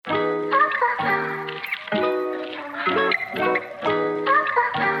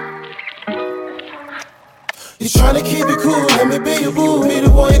Tryna keep it cool, let me be your boo. Be the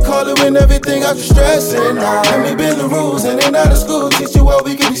one you call it when everything got you stressing out. Let me bend the rules, and then out of school, teach you what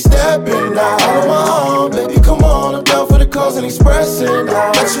we can be stepping out. All on my own, baby, come on, I'm down for the cause and expressing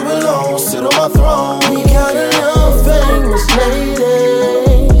out. Let you alone, sit on my throne. We got a love famous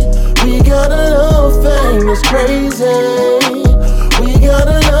lady. We got a love famous crazy. We got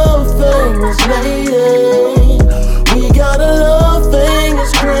a love famous lady. We got a love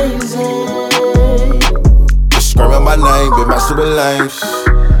famous crazy. Screaming my name, been messing with lames.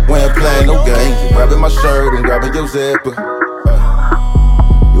 We ain't playing no games. You grabbing my shirt and grabbing your zipper.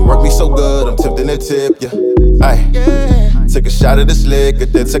 You work me so good, I'm tempting to tip ya. Ay, take a shot of this liquor,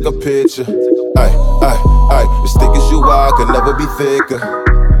 then take a picture. Ay, as thick as you are, could never be thicker.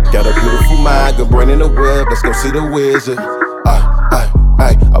 Got a beautiful mind, good brain in the web. Let's go see the wizard.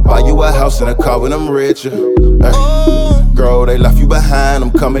 I'll buy you a house and a car when I'm richer. Girl, they left you behind,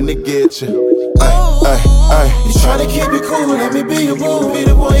 I'm coming to get you. You tryna keep it cool, let me be your boo. Be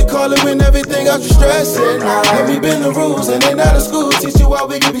the one you call it when everything got you stressing out. Let me bend the rules, and then out of school, teach you how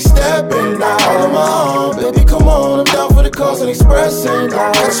we can be stepping out. All on my own, baby, come on, I'm down for the cause and expressing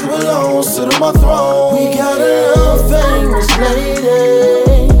out. Let you alone, sit on my throne. We got a love famous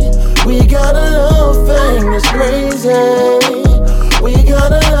lady. We got a love famous crazy. We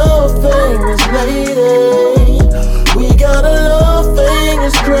got a love famous lady. We got a love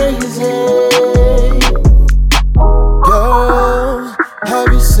famous crazy. Girl,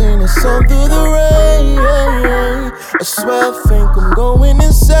 have you seen the sun through the rain? I swear I think I'm going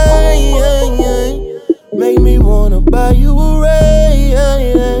insane. Make me wanna buy you a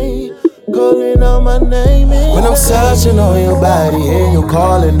ray. Calling out my name when I'm touching on your body and you're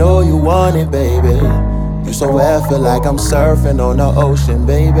calling, know you want it, baby. You so wet, feel like I'm surfing on the ocean,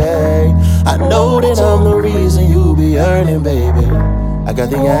 baby. I know that I'm the reason you be earning, baby. I got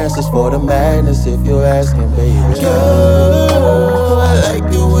the answers for the madness if you're asking, baby. Girl, I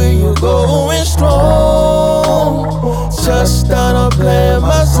like the way you going strong. Just start a plan.